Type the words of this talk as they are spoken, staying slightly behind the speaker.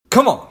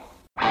Come on.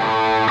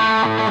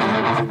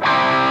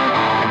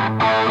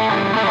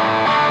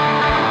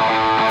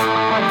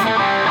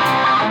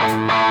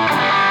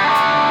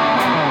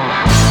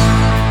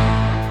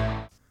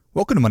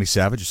 Welcome to Money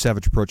Savage, a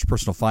savage approach to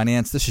personal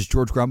finance. This is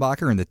George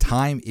Grumbacher, and the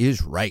time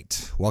is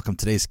right. Welcome.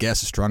 Today's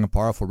guest is strong and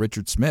powerful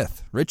Richard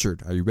Smith.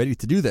 Richard, are you ready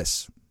to do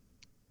this?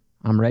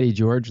 I'm ready,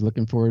 George.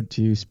 Looking forward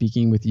to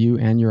speaking with you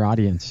and your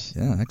audience.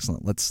 Yeah,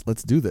 excellent. Let's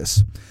do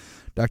this.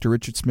 Dr.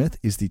 Richard Smith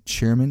is the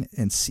chairman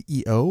and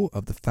CEO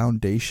of the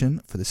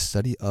Foundation for the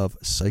Study of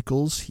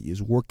Cycles. He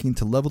is working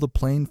to level the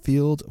playing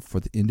field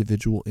for the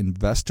individual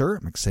investor.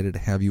 I'm excited to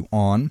have you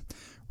on.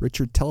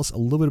 Richard, tell us a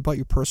little bit about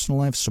your personal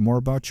life, some more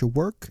about your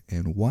work,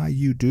 and why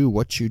you do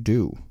what you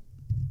do.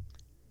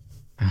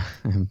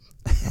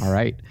 All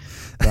right.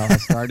 Well, I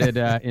started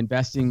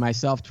investing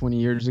myself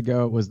 20 years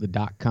ago. It was the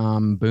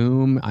dot-com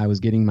boom. I was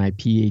getting my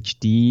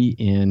PhD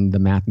in the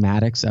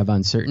mathematics of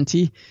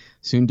uncertainty,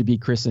 soon to be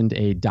christened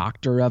a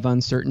doctor of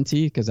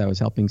uncertainty, because I was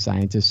helping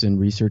scientists and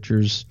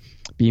researchers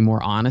be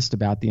more honest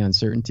about the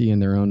uncertainty in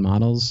their own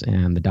models,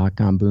 and the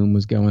dot-com boom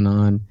was going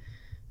on.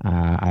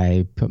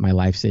 I put my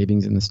life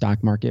savings in the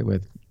stock market,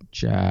 which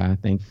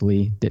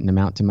thankfully didn't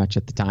amount to much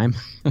at the time.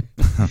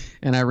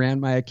 And I ran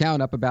my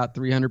account up about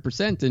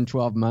 300% in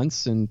 12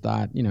 months and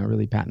thought,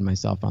 really patting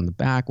myself on the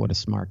back. What a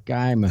smart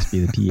guy. Must be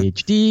the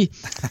PhD.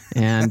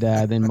 And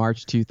then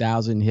March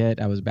 2000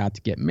 hit. I was about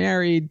to get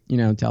married,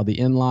 tell the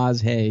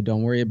in-laws, hey,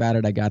 don't worry about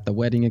it. I got the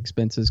wedding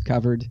expenses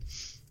covered.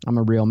 I'm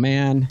a real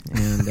man.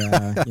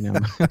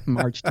 And,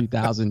 March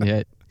 2000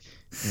 hit.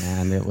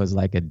 And it was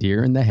like a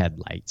deer in the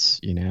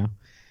headlights,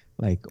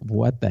 like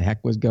what the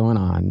heck was going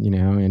on,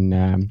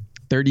 in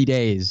 30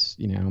 days,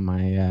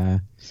 my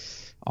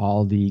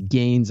all the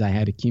gains I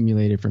had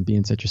accumulated from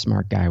being such a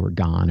smart guy were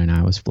gone, and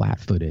I was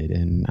flat-footed,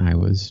 and I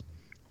was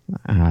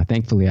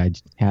thankfully I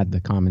had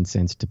the common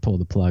sense to pull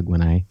the plug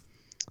when I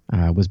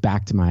was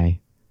back to my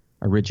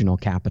original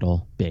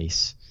capital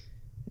base,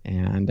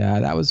 and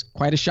that was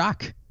quite a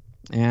shock,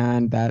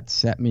 and that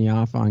set me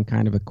off on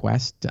kind of a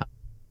quest to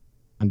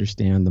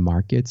understand the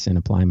markets and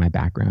apply my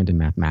background in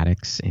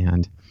mathematics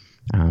and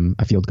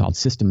a field called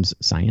systems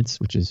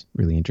science, which is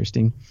really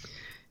interesting.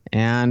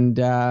 And,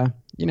 and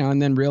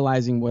then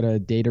realizing what a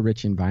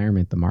data-rich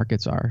environment the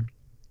markets are,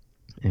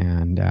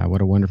 and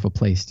what a wonderful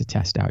place to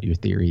test out your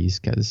theories,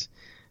 because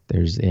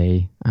there's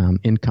a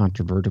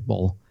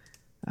incontrovertible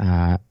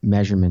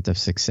measurement of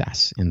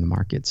success in the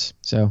markets.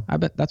 So I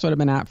bet that's what I've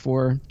been at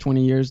for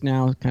 20 years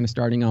now, kind of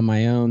starting on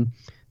my own.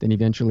 Then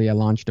eventually I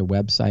launched a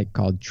website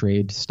called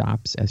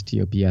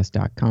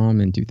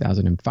TradeStops.com in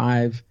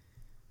 2005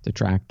 to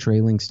track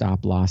trailing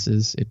stop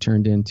losses. It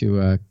turned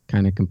into a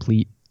kind of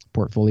complete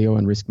portfolio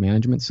and risk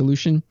management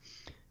solution.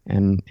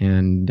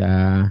 And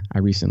I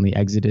recently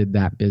exited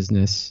that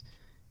business,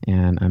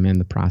 and I'm in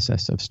the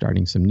process of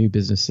starting some new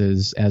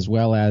businesses, as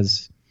well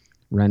as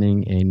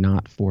running a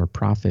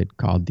not-for-profit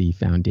called the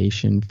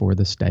Foundation for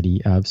the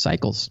Study of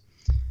Cycles.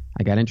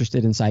 I got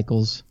interested in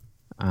cycles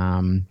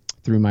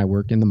through my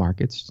work in the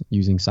markets,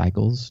 using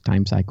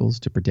time cycles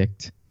to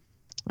predict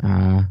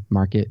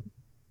market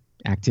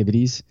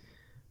activities.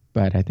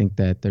 But I think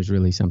that there's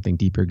really something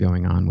deeper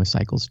going on with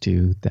cycles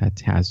too that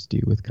has to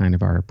do with kind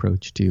of our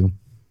approach to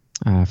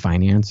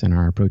finance and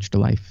our approach to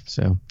life.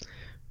 So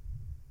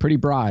pretty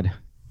broad,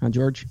 huh,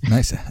 George?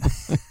 Nice.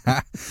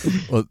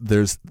 Well,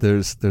 there's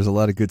a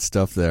lot of good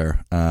stuff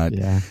there.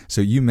 Yeah. So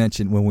you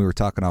mentioned when we were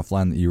talking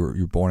offline that you were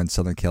born in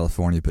Southern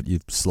California, but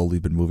you've slowly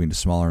been moving to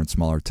smaller and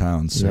smaller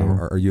towns. So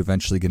Yeah. are you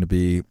eventually going to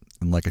be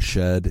in like a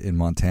shed in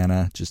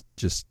Montana, just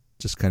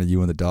kind of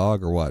you and the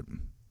dog, or what?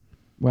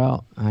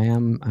 Well, I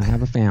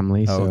have a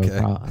family, so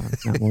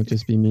it won't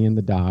just be me and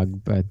the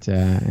dog, but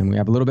and we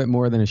have a little bit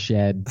more than a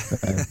shed,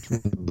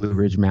 the Blue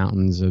Ridge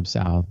Mountains of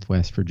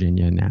Southwest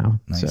Virginia now.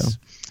 Nice. So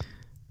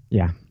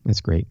yeah,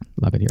 it's great.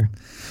 Love it here.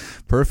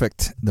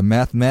 Perfect. The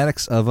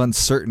mathematics of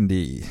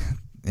uncertainty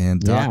and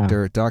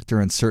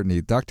Dr.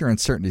 Uncertainty. Dr.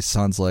 Uncertainty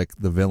sounds like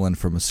the villain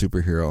from a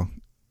superhero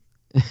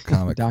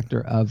comic.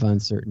 Doctor of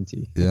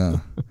Uncertainty. Yeah.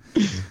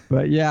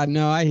 But yeah,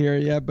 no, I hear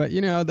you. But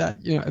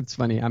it's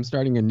funny. I'm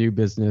starting a new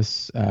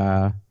business.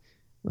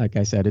 Like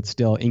I said, it's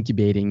still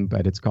incubating,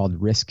 but it's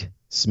called Risk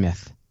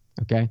Smith.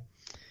 Okay.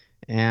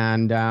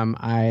 And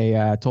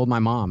I told my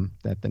mom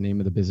that the name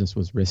of the business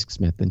was Risk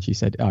Smith, and she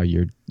said, "Oh,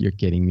 you're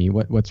kidding me.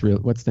 What's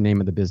the name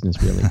of the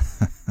business really?"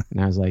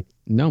 And I was like,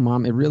 "No,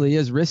 Mom, it really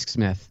is Risk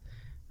Smith."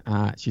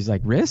 She's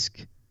like,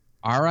 "Risk?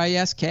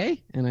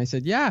 R-I-S-K?" And I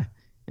said, "Yeah."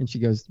 And she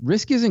goes,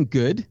 "Risk isn't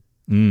good."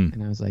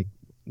 And I was like,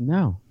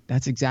 "No,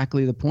 that's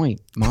exactly the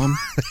point, Mom.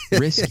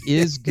 Risk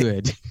is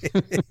good."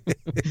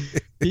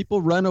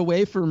 People run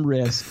away from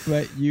risk,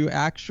 but you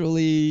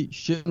actually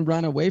shouldn't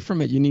run away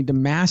from it. You need to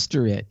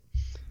master it.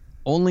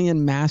 Only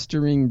in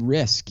mastering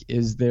risk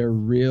is there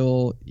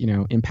real,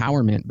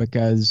 empowerment,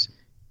 because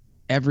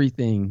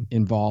everything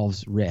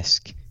involves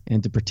risk.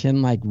 And to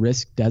pretend like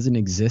risk doesn't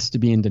exist, to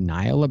be in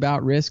denial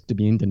about risk, to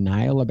be in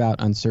denial about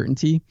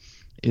uncertainty,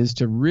 is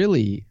to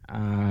really,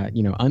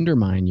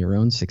 undermine your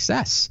own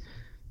success.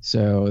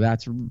 So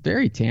that's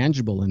very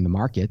tangible in the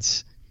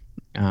markets.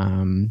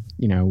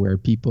 where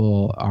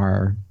people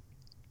are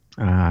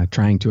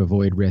trying to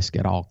avoid risk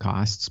at all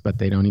costs, but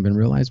they don't even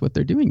realize what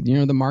they're doing.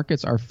 The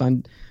markets are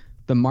fun.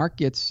 The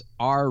markets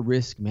are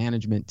risk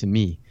management to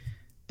me.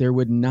 There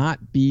would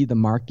not be the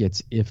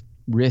markets if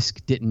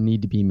risk didn't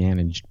need to be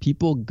managed.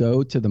 People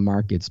go to the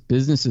markets,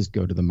 businesses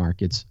go to the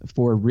markets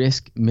for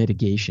risk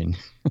mitigation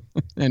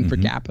and for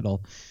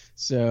capital.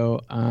 So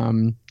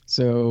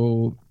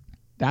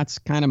that's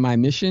kind of my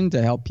mission,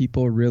 to help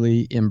people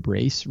really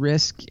embrace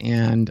risk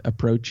and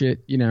approach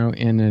it, in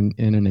an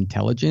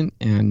intelligent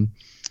and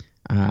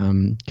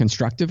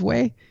constructive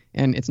way.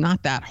 And it's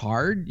not that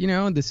hard.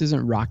 This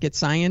isn't rocket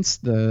science.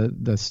 The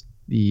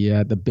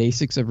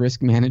basics of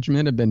risk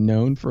management have been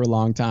known for a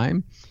long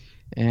time.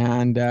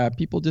 And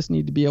people just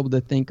need to be able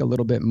to think a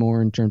little bit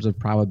more in terms of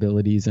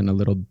probabilities and a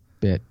little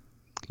bit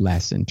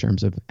less in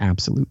terms of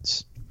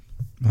absolutes.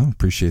 Oh,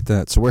 appreciate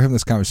that. So we're having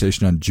this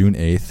conversation on June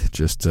 8th,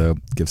 just to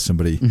give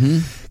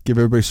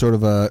everybody sort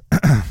of a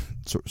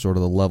sort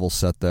of the level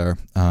set there.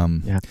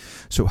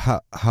 So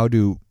how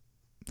do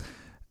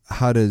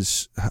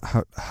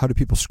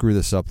people screw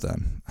this up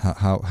then?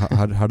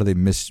 How do they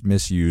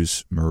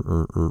misuse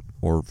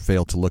or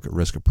fail to look at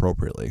risk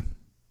appropriately?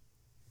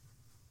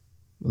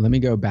 Let me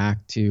go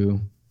back to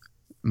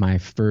my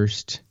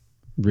first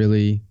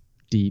really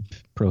deep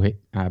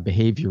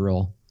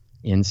behavioral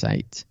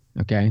insight.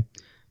 Okay.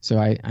 So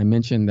I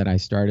mentioned that I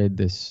started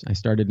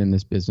in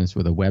this business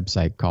with a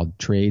website called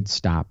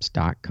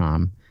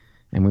tradestops.com,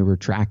 and we were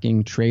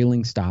tracking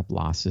trailing stop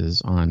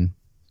losses on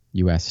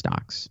U.S.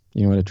 stocks.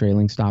 You know what a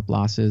trailing stop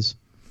loss is?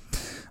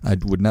 I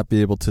would not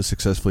be able to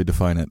successfully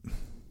define it.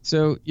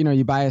 So,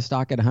 you buy a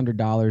stock at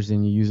 $100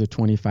 and you use a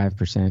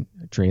 25%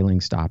 trailing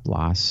stop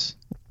loss.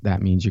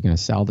 That means you're going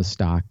to sell the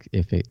stock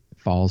if it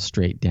falls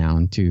straight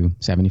down to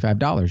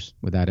 $75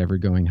 without ever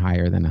going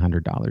higher than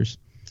 $100.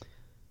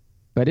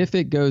 But if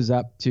it goes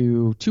up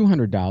to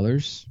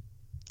 $200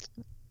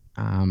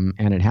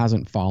 and it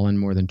hasn't fallen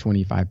more than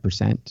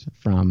 25%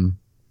 from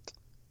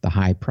the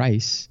high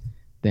price,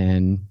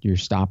 then your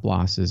stop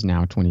loss is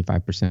now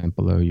 25%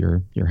 below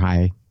your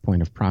high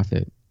point of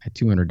profit at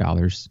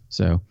 $200.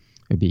 So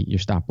your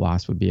stop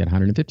loss would be at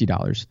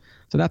 $150.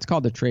 So that's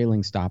called the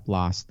trailing stop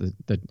loss.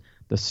 The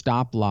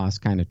stop loss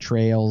kind of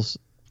trails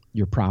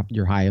your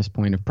highest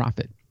point of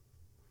profit.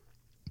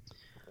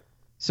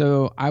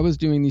 So I was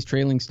doing these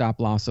trailing stop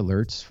loss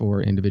alerts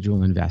for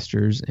individual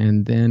investors,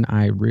 and then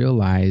I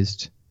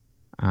realized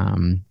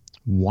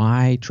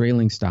why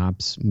trailing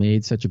stops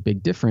made such a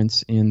big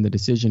difference in the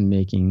decision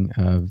making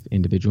of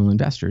individual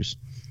investors.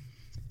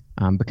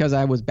 Because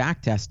I was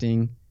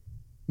backtesting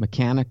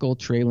mechanical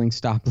trailing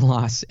stop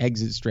loss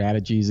exit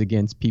strategies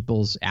against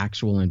people's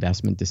actual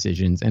investment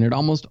decisions, and it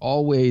almost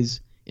always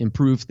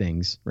improved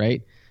things,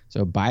 right?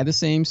 So buy the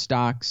same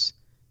stocks,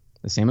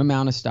 the same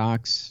amount of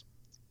stocks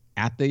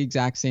at the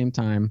exact same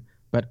time,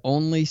 but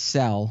only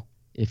sell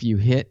if you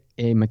hit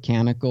a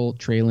mechanical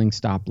trailing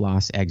stop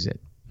loss exit.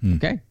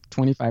 Okay,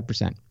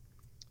 25%.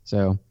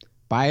 So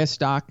buy a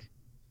stock,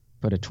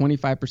 put a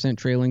 25%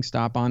 trailing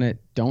stop on it.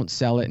 Don't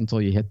sell it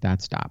until you hit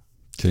that stop.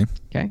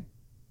 Okay.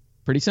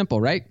 Pretty simple,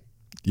 right?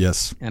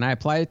 Yes. And I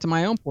applied it to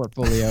my own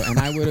portfolio, and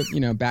I would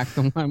have, back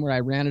the one where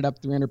I ran it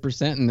up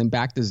 300% and then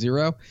back to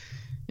zero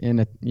in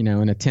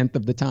a tenth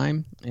of the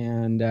time.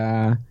 And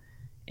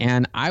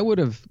I would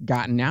have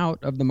gotten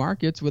out of the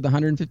markets with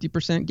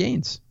 150%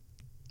 gains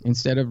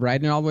instead of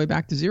riding it all the way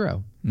back to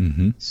zero.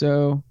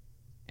 So,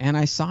 and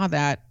I saw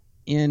that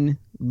in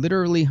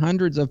literally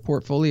hundreds of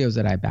portfolios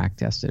that I back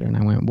tested, and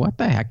I went, what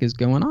the heck is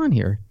going on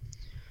here?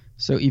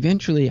 So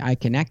eventually I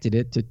connected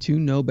it to 2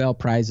 Nobel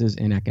Prizes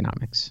in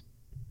economics.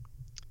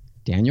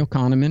 Daniel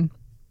Kahneman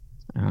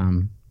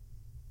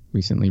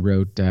recently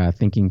wrote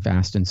Thinking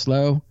Fast and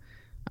Slow.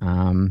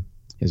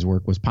 His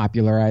work was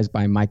popularized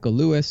by Michael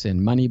Lewis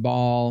in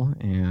Moneyball,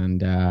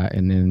 and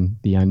then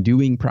The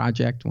Undoing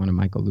Project, one of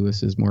Michael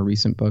Lewis's more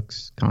recent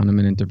books,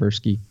 Kahneman and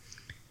Tversky.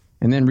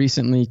 And then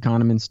recently,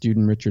 Kahneman's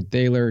student Richard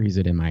Thaler, he's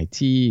at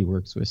MIT, he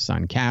works with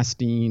Sun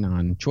Casting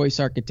on choice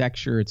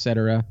architecture,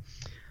 etc.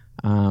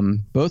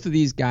 Both of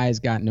these guys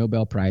got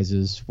Nobel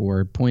Prizes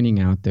for pointing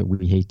out that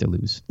we hate to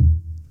lose.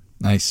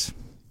 Nice.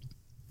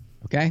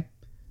 Okay,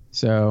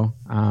 so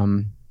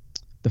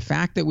the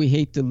fact that we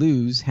hate to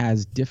lose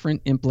has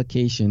different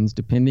implications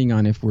depending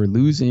on if we're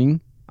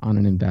losing on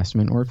an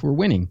investment or if we're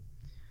winning.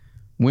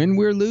 When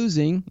we're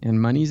losing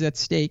and money's at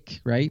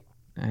stake, right,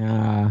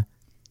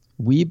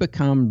 we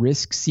become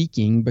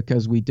risk-seeking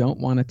because we don't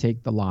want to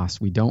take the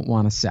loss. We don't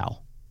want to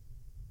sell.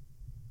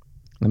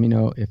 Let me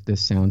know if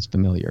this sounds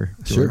familiar,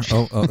 George.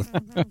 Sure.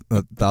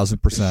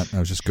 1,000%. I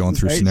was just going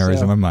through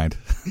scenarios in my mind.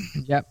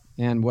 Yep.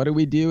 And what do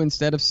we do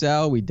instead of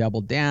sell? We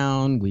double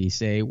down. We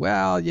say,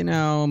 well,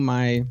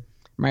 my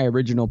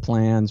original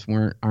plans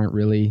aren't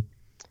really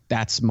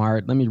that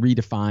smart. Let me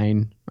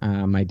redefine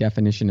my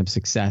definition of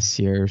success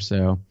here.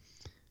 So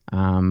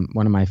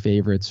one of my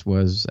favorites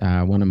was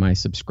one of my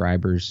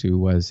subscribers who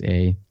was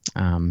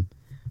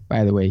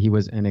by the way, he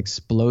was an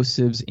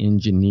explosives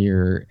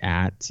engineer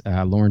at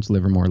Lawrence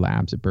Livermore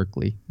Labs at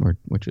Berkeley,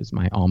 which was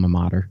my alma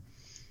mater.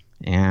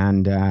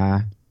 And,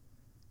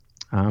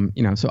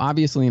 so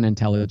obviously an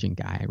intelligent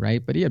guy,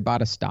 right? But he had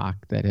bought a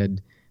stock that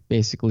had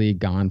basically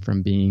gone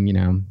from being,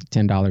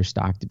 $10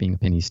 stock to being a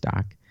penny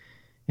stock.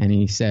 And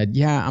he said,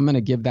 yeah, I'm going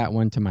to give that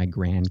one to my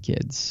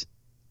grandkids,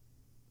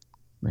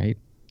 right?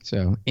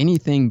 So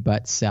anything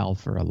but sell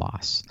for a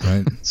loss.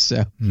 Right.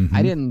 So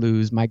I didn't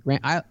lose.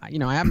 I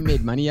haven't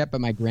made money yet,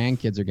 but my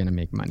grandkids are going to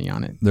make money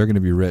on it. They're going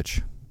to be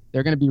rich.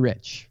 They're going to be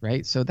rich,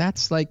 right? So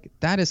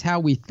that is how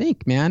we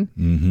think, man.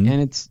 Mm-hmm.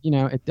 And it's,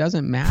 it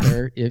doesn't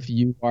matter if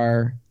you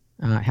are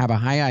have a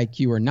high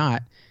IQ or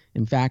not.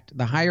 In fact,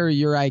 the higher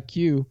your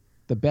IQ,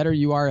 the better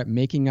you are at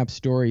making up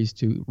stories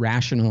to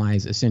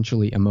rationalize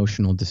essentially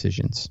emotional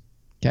decisions.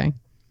 Okay.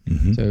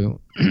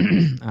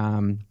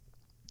 Mm-hmm.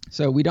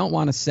 So we don't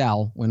want to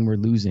sell when we're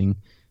losing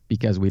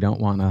because we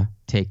don't want to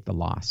take the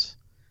loss.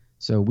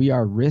 So we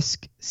are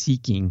risk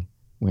seeking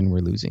when we're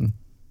losing.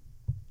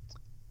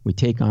 We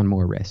take on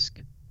more risk.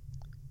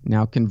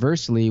 Now,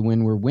 conversely,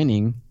 when we're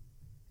winning,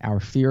 our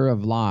fear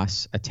of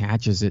loss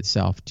attaches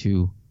itself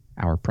to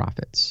our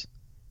profits,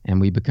 and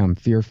we become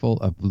fearful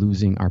of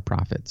losing our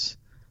profits.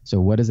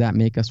 So what does that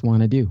make us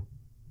want to do?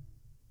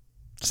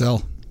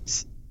 Sell.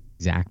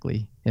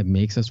 Exactly. It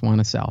makes us want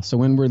to sell. So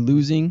when we're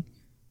losing,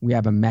 we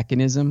have a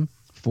mechanism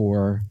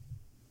for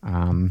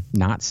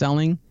not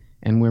selling.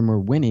 And when we're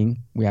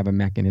winning, we have a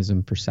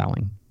mechanism for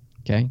selling.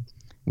 Okay.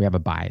 We have a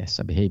bias,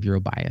 a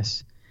behavioral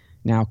bias.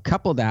 Now,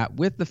 couple that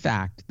with the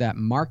fact that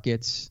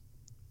markets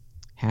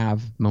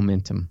have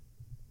momentum.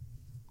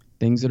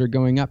 Things that are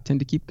going up tend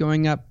to keep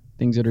going up.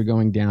 Things that are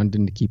going down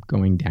tend to keep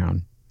going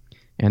down.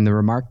 And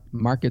the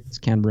markets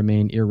can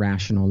remain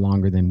irrational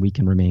longer than we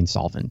can remain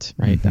solvent,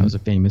 right? Mm-hmm. That was a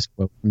famous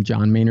quote from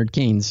John Maynard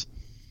Keynes.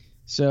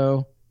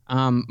 So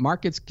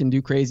markets can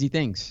do crazy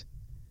things.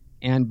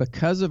 And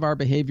because of our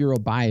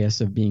behavioral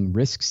bias of being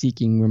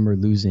risk-seeking when we're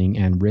losing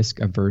and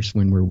risk-averse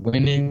when we're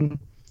winning,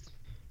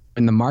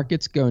 when the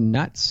markets go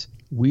nuts,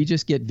 we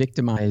just get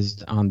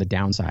victimized on the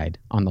downside,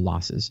 on the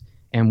losses.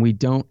 And we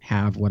don't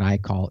have what I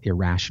call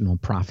irrational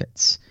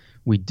profits.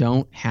 We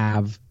don't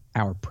have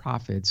our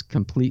profits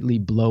completely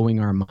blowing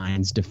our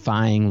minds,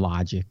 defying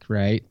logic,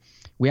 right?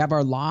 We have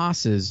our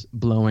losses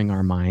blowing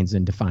our minds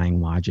and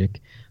defying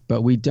logic,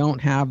 but we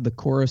don't have the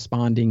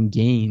corresponding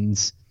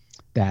gains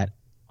that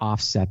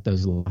offset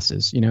those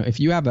losses. If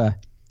you have a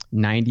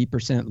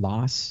 90%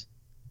 loss,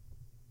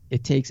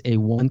 it takes a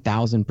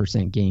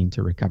 1,000% gain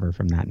to recover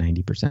from that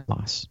 90%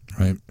 loss.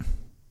 Right.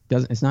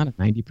 It's not a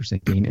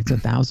 90% gain. It's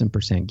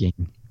 1,000% gain.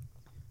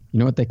 You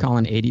know what they call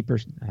an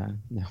 80%?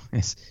 No,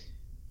 it's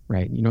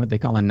right. You know what they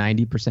call a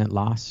 90%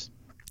 loss?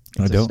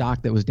 It's a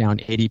stock that was down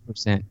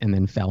 80% and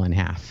then fell in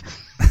half.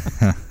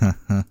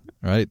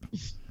 Right.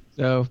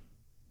 So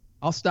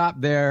I'll stop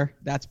there.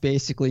 That's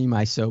basically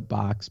my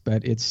soapbox,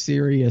 but it's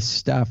serious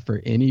stuff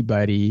for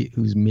anybody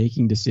who's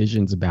making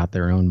decisions about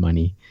their own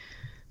money.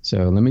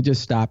 So let me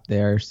just stop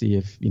there, see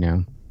if,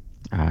 you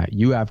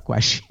have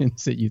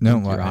questions that you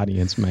think your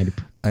audience might.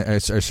 I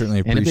certainly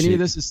appreciate. And if any of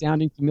this is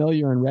sounding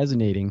familiar and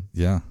resonating.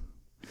 Yeah.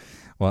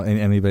 Well,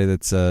 anybody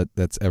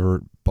that's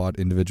ever bought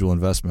individual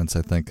investments,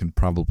 I think can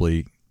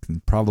probably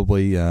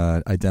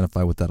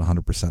identify with that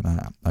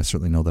 100%. I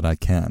certainly know that I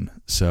can.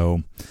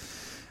 So,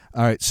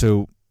 all right.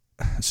 So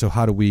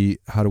how do we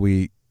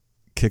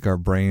kick our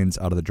brains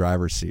out of the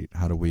driver's seat?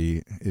 How do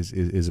we?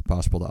 Is it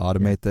possible to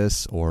automate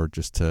this, or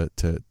just to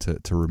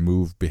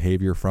remove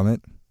behavior from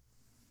it?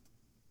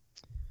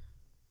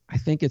 I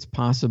think it's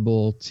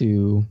possible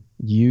to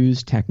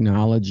use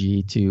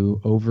technology to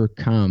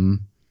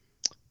overcome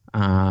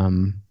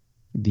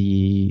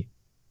the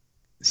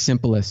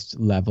simplest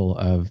level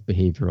of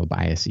behavioral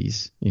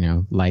biases,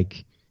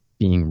 like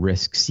being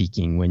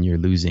risk-seeking when you're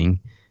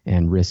losing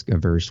and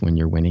risk-averse when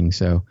you're winning.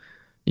 So,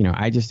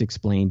 I just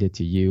explained it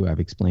to you. I've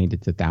explained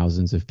it to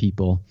thousands of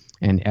people,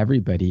 and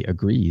everybody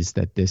agrees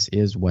that this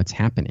is what's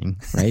happening,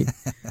 right?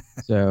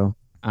 So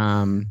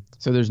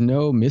there's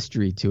no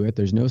mystery to it.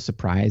 There's no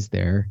surprise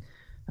there.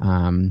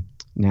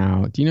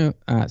 Now, do you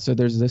know, so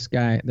there's this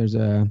guy, there's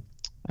a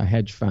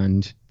hedge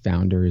fund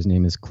founder. His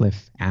name is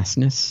Cliff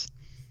Asness.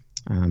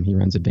 He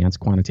runs Advanced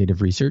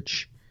Quantitative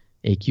Research,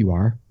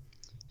 AQR.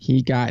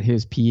 He got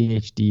his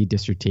PhD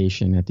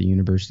dissertation at the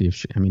University of,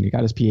 he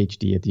got his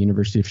PhD at the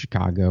University of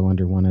Chicago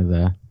under one of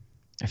the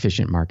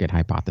efficient market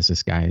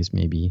hypothesis guys,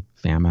 maybe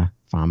Fama.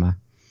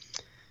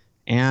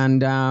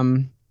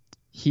 And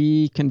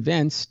he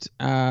convinced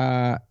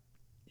Eugene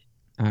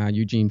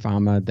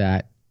Fama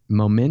that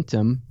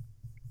momentum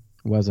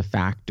was a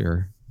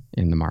factor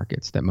in the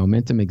markets, that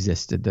momentum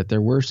existed, that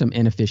there were some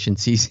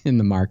inefficiencies in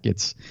the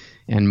markets,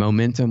 and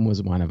momentum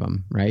was one of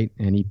them, right?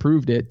 And he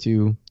proved it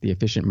to the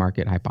efficient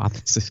market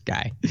hypothesis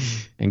guy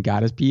and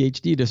got his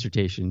PhD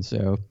dissertation.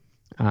 So,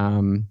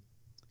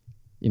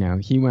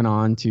 he went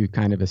on to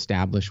kind of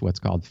establish what's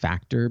called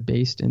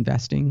factor-based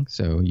investing.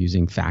 So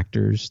using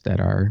factors that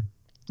are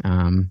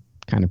kind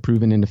of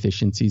proven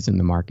inefficiencies in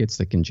the markets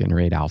that can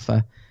generate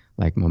alpha,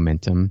 like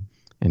momentum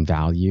and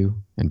value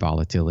and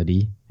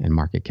volatility and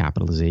market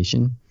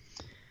capitalization.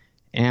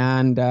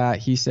 And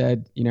he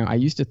said, I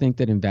used to think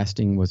that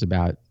investing was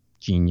about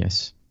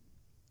genius.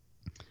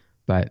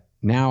 But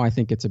now I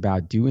think it's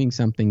about doing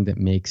something that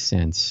makes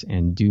sense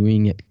and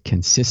doing it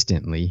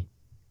consistently,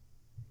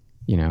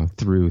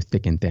 through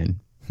thick and thin,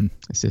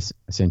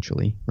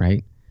 essentially,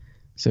 right?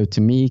 So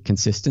to me,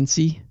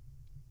 consistency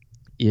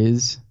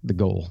is the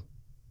goal,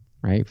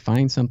 right?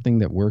 Find something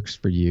that works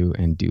for you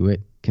and do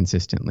it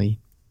consistently.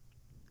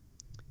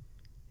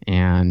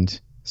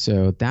 And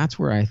so that's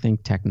where I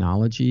think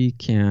technology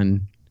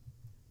can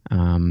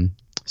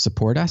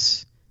support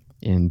us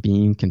in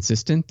being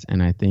consistent.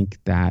 And I think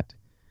that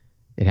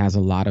it has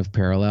a lot of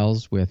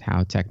parallels with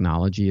how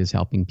technology is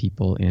helping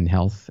people in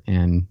health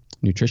and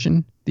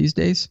nutrition these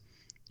days,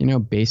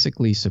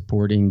 basically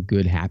supporting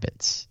good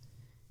habits.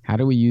 How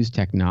do we use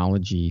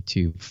technology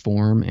to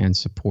form and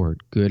support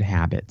good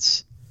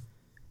habits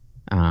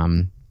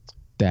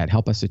that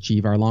help us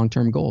achieve our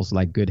long-term goals,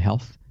 like good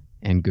health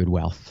and good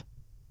wealth?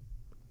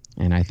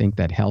 And I think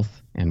that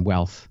health and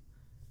wealth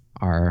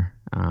are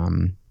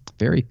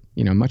very,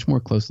 much more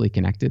closely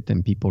connected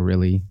than people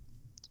really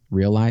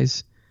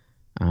realize.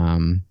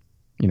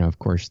 Of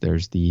course,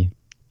 there's the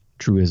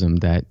truism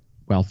that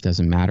wealth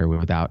doesn't matter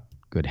without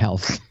good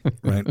health.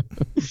 Right.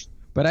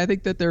 But I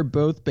think that they're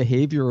both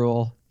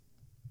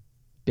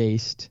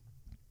behavioral-based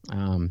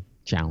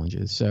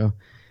challenges. So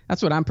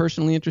that's what I'm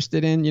personally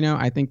interested in.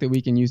 I think that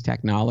we can use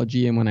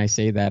technology. And when I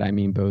say that, I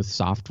mean both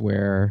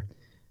software,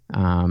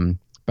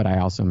 but I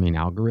also mean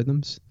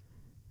algorithms,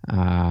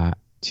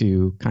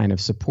 to kind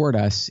of support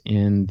us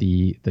in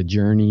the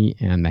journey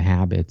and the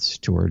habits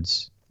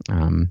towards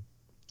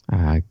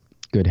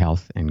good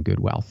health and good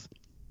wealth.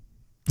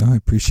 I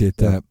appreciate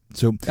that.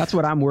 So that's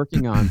what I'm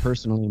working on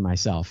personally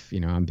myself.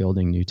 I'm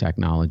building new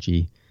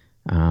technology.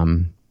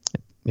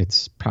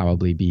 It's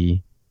probably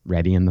be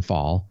ready in the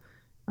fall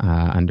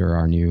under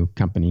our new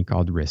company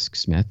called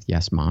RiskSmith.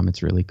 Yes, Mom,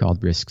 it's really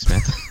called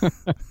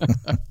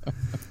RiskSmith.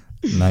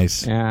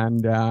 Nice.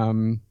 And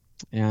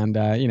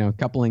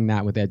coupling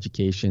that with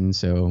education.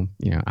 So,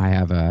 I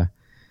have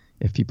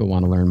if people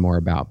want to learn more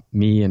about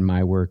me and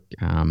my work,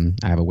 I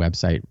have a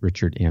website,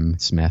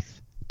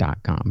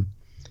 richardmsmith.com.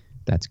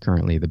 That's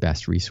currently the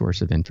best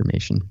resource of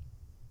information.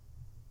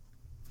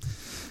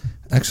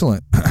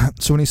 Excellent.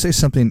 So when you say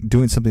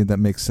doing something that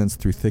makes sense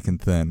through thick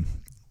and thin,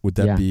 would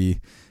that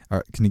be,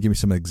 can you give me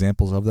some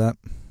examples of that?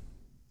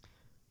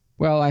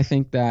 Well, I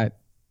think that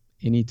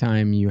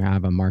anytime you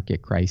have a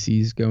market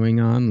crisis going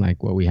on,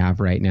 like what we have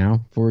right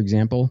now, for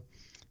example,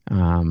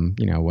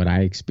 what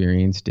I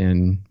experienced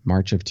in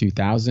March of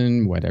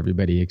 2000, what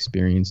everybody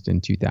experienced in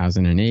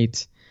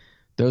 2008,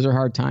 those are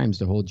hard times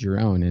to hold your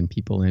own, and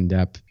people end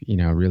up,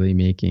 really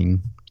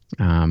making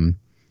some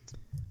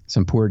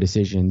poor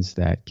decisions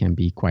that can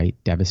be quite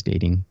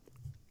devastating.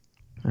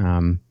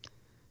 And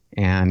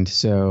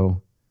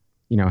so,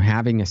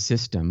 having a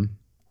system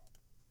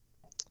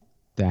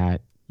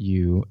that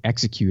you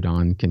execute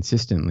on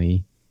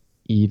consistently,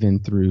 even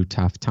through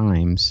tough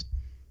times,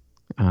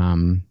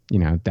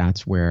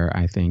 that's where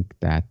I think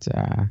that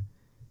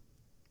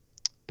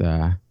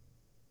the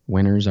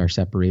winners are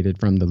separated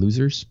from the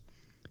losers.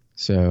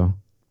 So,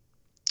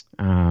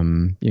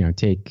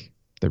 take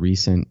the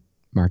recent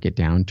market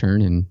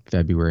downturn in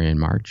February and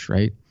March,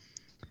 right?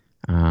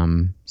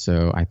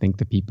 So I think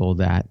the people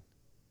that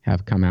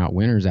have come out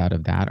winners out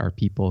of that are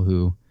people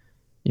who,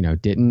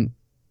 didn't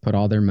put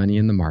all their money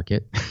in the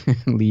market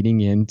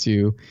leading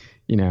into,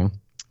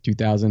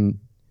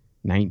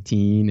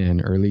 2019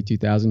 and early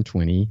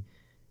 2020,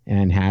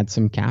 and had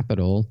some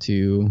capital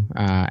to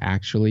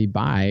actually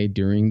buy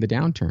during the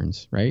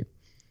downturns, right?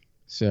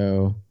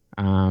 So,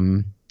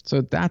 so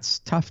that's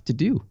tough to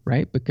do,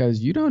 right?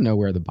 Because you don't know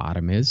where the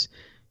bottom is.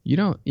 You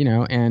don't,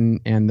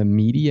 and the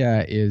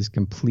media is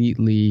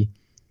completely,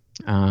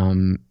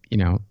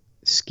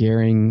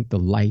 scaring the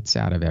lights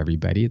out of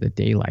everybody, the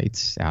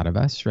daylights out of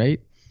us, right?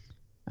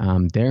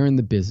 They're in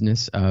the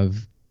business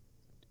of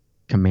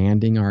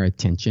commanding our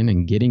attention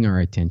and getting our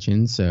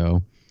attention.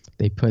 So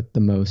they put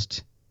the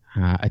most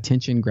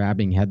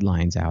attention-grabbing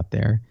headlines out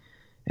there,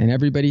 and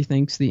everybody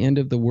thinks the end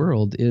of the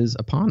world is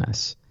upon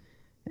us.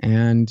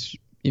 And,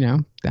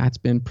 that's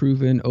been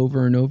proven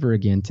over and over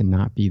again to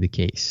not be the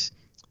case.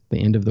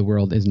 The end of the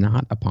world is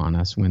not upon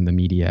us when the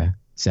media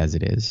says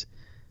it is.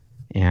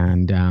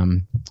 And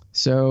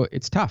so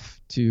it's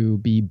tough to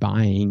be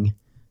buying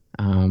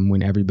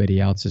when everybody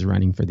else is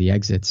running for the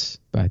exits.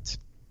 But,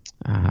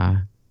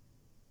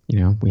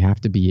 we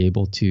have to be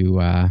able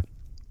to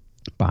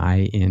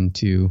buy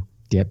into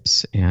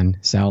dips and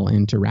sell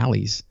into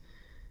rallies.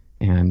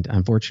 And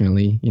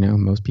unfortunately,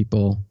 most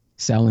people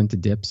sell into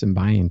dips and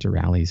buy into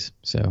rallies.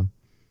 So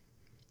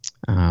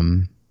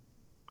I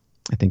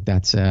think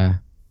that's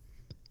a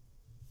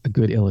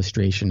good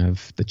illustration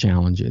of the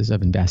challenges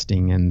of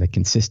investing and the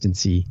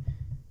consistency,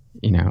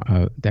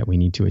 that we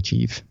need to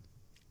achieve.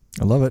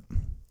 I love it.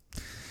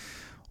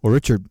 Well,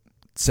 Richard,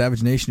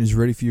 Savage Nation is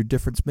ready for your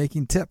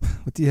difference-making tip.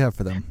 What do you have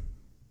for them?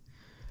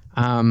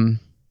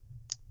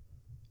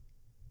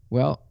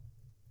 Well,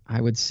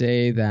 I would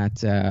say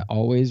that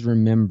always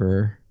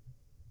remember,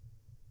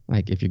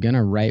 like, if you're going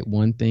to write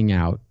one thing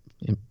out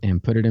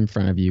and put it in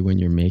front of you when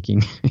you're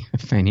making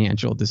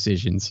financial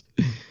decisions,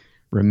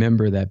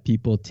 remember that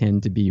people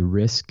tend to be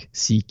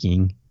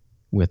risk-seeking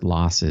with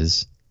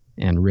losses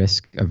and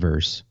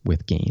risk-averse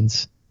with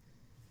gains.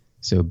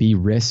 So be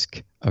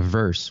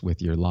risk-averse with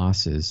your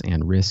losses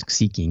and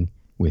risk-seeking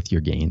with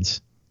your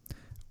gains.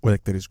 Well,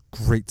 that is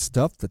great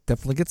stuff. That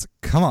definitely gets it.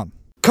 Come on.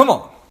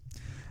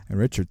 And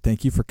Richard,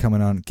 thank you for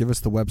coming on. Give us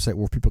the website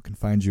where people can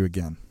find you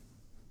again.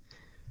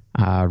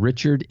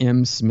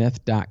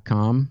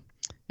 RichardMSmith.com.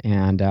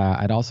 And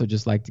I'd also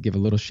just like to give a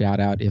little shout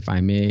out, if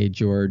I may,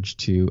 George,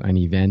 to an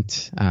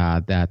event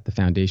that the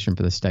Foundation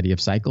for the Study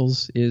of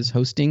Cycles is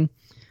hosting.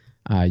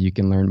 You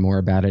can learn more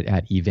about it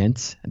at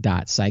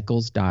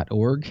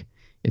events.cycles.org.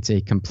 It's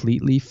a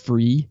completely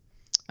free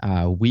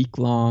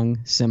week-long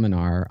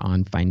seminar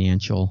on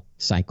financial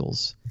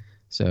cycles.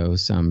 So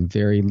some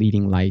very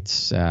leading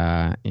lights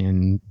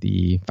in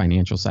the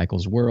financial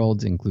cycles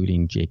world,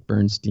 including Jake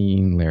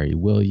Bernstein, Larry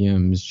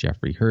Williams,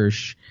 Jeffrey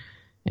Hirsch,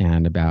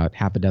 and about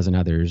half a dozen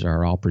others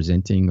are all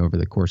presenting over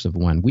the course of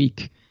 1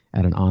 week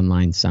at an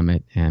online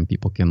summit, and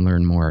people can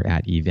learn more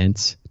at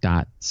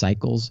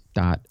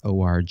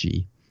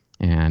events.cycles.org.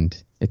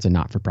 And it's a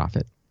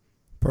not-for-profit.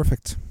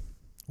 Perfect.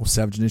 Well,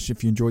 Savage Nation,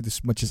 if you enjoyed this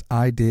as much as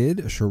I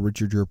did, show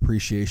Richard your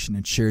appreciation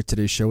and share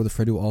today's show with a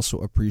friend who also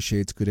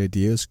appreciates good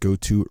ideas. Go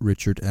to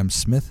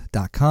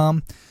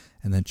richardmsmith.com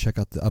and then check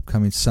out the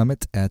upcoming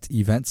summit at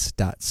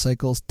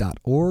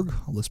events.cycles.org.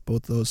 I'll list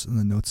both those in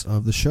the notes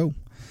of the show.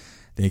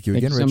 Thank you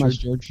again, Richard. Richard. Thank you so much,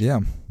 George. Yeah.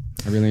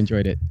 I really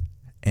enjoyed it.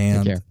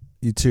 And Take care.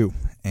 You too.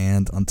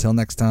 And until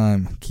next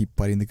time, keep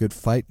fighting the good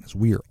fight, as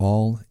we are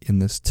all in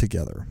this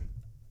together.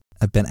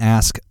 I've been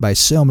asked by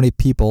so many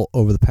people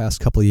over the past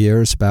couple of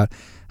years about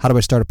how do I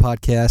start a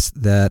podcast,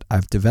 that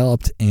I've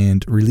developed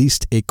and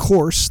released a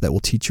course that will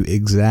teach you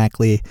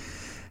exactly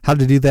how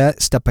to do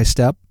that step by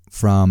step,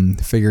 from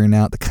figuring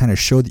out the kind of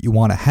show that you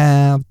want to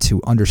have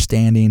to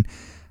understanding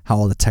how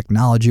all the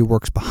technology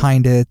works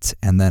behind it,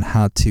 and then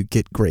how to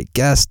get great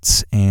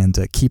guests and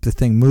keep the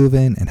thing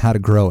moving and how to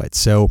grow it.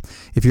 So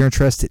if you're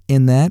interested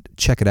in that,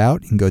 check it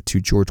out. You can go to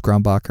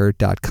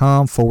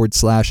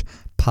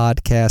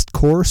georgegrombacher.com/podcast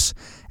course,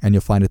 and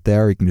you'll find it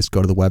there. You can just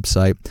go to the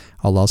website.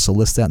 I'll also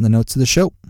list that in the notes of the show.